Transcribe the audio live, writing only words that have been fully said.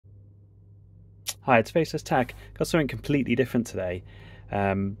Hi, it's Faceless Tech. Got something completely different today.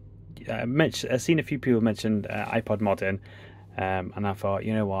 I've seen a few people mention iPod modding, and I thought,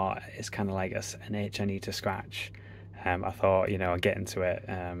 you know what, it's kind of like an itch I need to scratch. I thought, I'll get into it.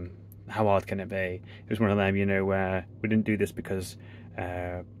 How hard can it be? It was one of them, where we didn't do this because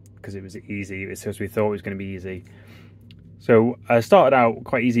it was easy. It's because we thought it was going to be easy. So I started out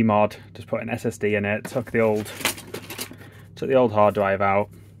quite easy mod. Just put an SSD in it. Took the old hard drive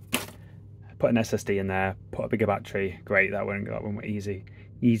out. Put an SSD in there, put a bigger battery. Great, that one went easy.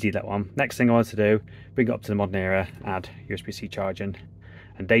 That one. Next thing I wanted to do, bring it up to the modern era, add USB-C charging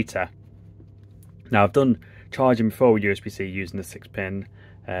and data. Now I've done charging before with USB-C using the 6-pin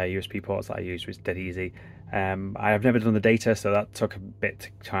USB ports that I used, which is dead easy. I have never done the data, so that took a bit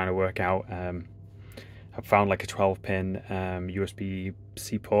to try to work out. I've found like a 12-pin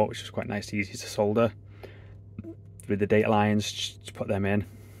USB-C port, which is quite nice, easy to solder. With the data lines, just put them in.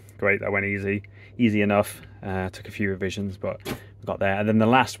 Great, that went easy enough. Took a few revisions, but we got there. And then the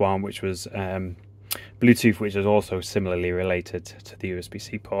last one, which was Bluetooth, which is also similarly related to the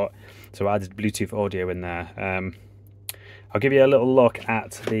USB-C port. So I added Bluetooth audio in there. I'll give you a little look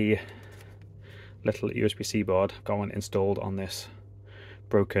at the little USB-C board. I've got one installed on this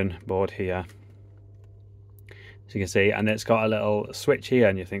broken board here. So you can see, and it's got a little switch here,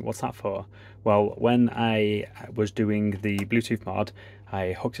 and you think, what's that for? Well, when I was doing the Bluetooth mod,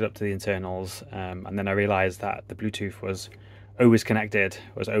 I hooked it up to the internals, and then I realized that the Bluetooth was always connected,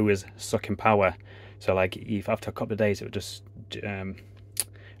 was always sucking power. So like, if after a couple of days, it would just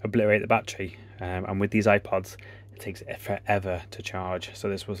obliterate the battery. And with these iPods, it takes forever to charge. So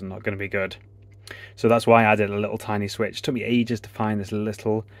this was not going to be good. So that's why I added a little tiny switch. It took me ages to find this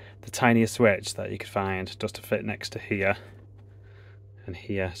the tiniest switch that you could find just to fit next to here and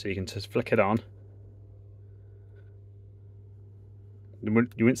here. So you can just flick it on. You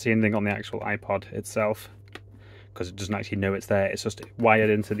wouldn't see anything on the actual iPod itself because it doesn't actually know it's there. It's just wired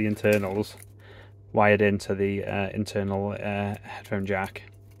into the internals, wired into the internal headphone jack,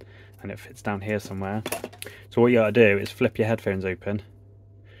 and it fits down here somewhere. So what you gotta do is flip your headphones open,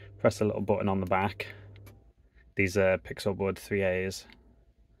 press the little button on the back. These are Pixelbud 3As,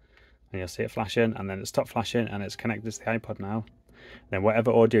 and you'll see it flashing, and then it stopped flashing, and it's connected to the iPod now. Then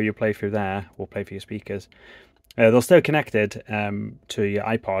whatever audio you play through there will play for your speakers. They'll stay connected to your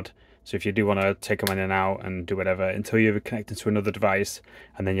iPod, so if you do want to take them in and out and do whatever until you're connected to another device,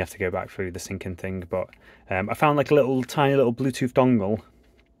 and then you have to go back through the syncing thing. But I found like a tiny little Bluetooth dongle.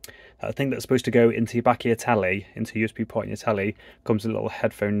 That thing that's supposed to go into your back of your telly, into a USB port in your telly, comes with a little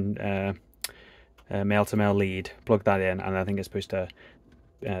headphone male-to-male lead. Plug that in, and I think it's supposed to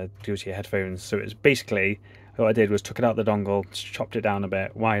go to your headphones. So it's basically, what I did was took it out the dongle, chopped it down a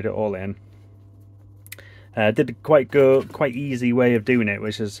bit, wired it all in. Did a quite easy way of doing it,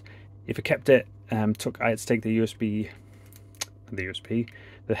 which is if I kept it, I had to take the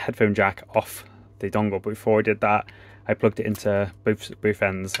headphone jack off the dongle. But before I did that, I plugged it into both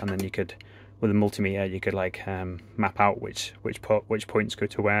ends, and then you could, with a multimeter, you could like map out which points go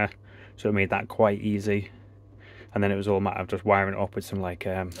to where. So it made that quite easy. And then it was all a matter of just wiring it up with some like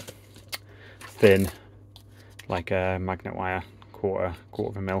thin, like magnet wire, quarter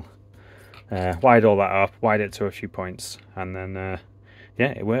of a mil. Wired all that up, wired it to a few points, and then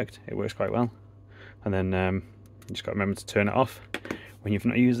yeah, it worked. It works quite well. And then you just got to remember to turn it off when you're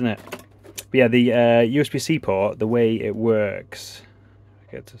not using it. But yeah, the USB-C port, the way it works,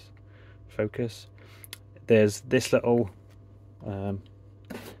 I get to focus. There's this little, I'm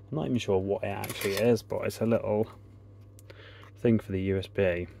not even sure what it actually is, but it's a little thing for the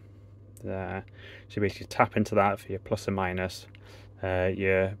USB there. So you basically tap into that for your plus and minus.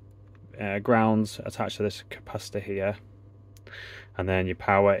 Your grounds attached to this capacitor here, and then your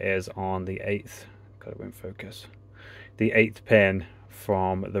power is on the 8th. God, it won't focus. The 8th pin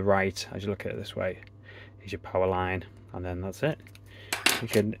from the right, as you look at it this way, is your power line, and then that's it. You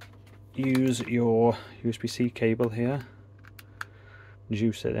can use your USB-C cable here,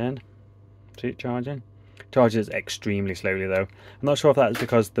 juice it in, see it charging. Charges extremely slowly though. I'm not sure if that's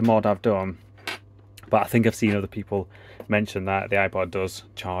because the mod I've done, but I think I've seen other people mention that the iPod does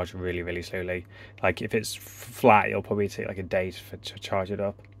charge really slowly. Like if it's flat, it'll probably take like a day to charge it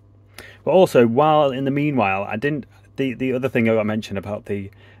up. But also, in the meanwhile, the other thing I got mentioned about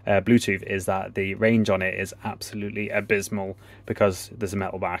the Bluetooth is that the range on it is absolutely abysmal because there's a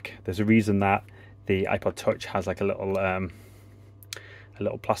metal back. There's a reason that the iPod Touch has like a little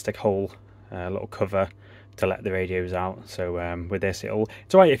plastic hole, a little cover to let the radios out. So with this,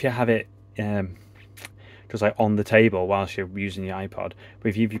 it's alright if you have it just like on the table whilst you're using your iPod, but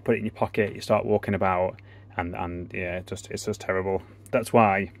if you put it in your pocket, you start walking about, and yeah, it's just terrible. That's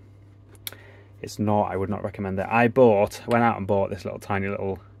why it's not, I would not recommend it. I went out and bought this little tiny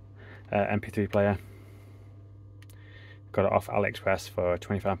little MP3 player. Got it off AliExpress for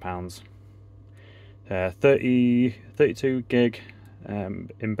 £25. 32 gig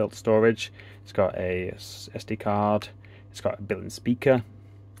inbuilt storage. It's got a SD card. It's got a built-in speaker.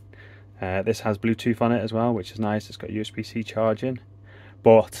 This has Bluetooth on it as well, which is nice. It's got USB-C charging,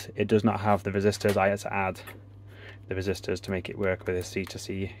 but it does not have the resistors. I had to add the resistors to make it work with a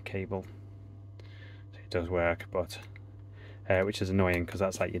C2C cable. So it does work, but which is annoying because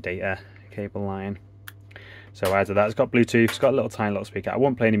that's like your data cable line. So I added that. It's got Bluetooth. It's got a little tiny little speaker. I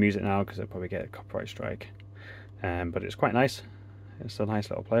won't play any music now because it'll probably get a copyright strike. But it's quite nice. It's a nice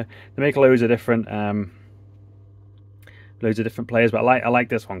little player. They make loads of different players, but I like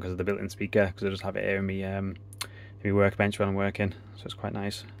this one because of the built-in speaker, because I just have it here in my workbench when I'm working. So it's quite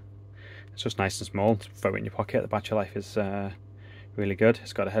nice. It's just nice and small. Throw it in your pocket. The battery life is really good.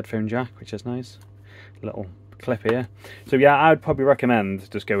 It's got a headphone jack, which is nice. Little clip here. So yeah, I would probably recommend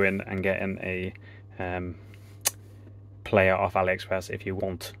just go in and getting a player off AliExpress if you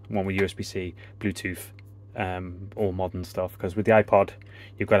want one with USB-C, Bluetooth, all modern stuff, because with the iPod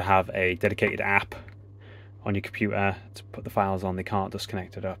you've got to have a dedicated app on your computer to put the files on. They can't just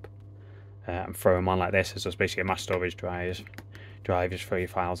connect it up and throw them on like this. It's just basically a mass storage drive, just throw your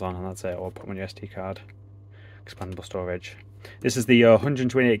files on and that's it, or put them on your SD card. Expandable storage. This is the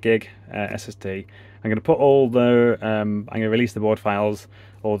 128 gig SSD. I'm going to put all the I'm going to release the board files,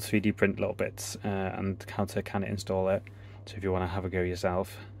 all the 3D print little bits, and how to kind of install it. So if you want to have a go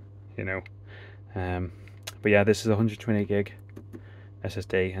yourself, you know. But yeah, this is 128 gig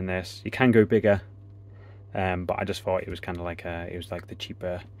SSD, and this you can go bigger, but I just thought it was kind of like it was like the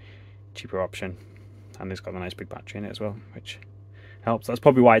cheaper option, and it's got a nice big battery in it as well, which helps. That's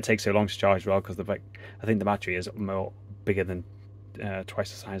probably why it takes so long to charge as well, because I think the battery is bigger than twice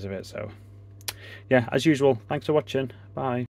the size of it. So yeah, as usual, thanks for watching. Bye.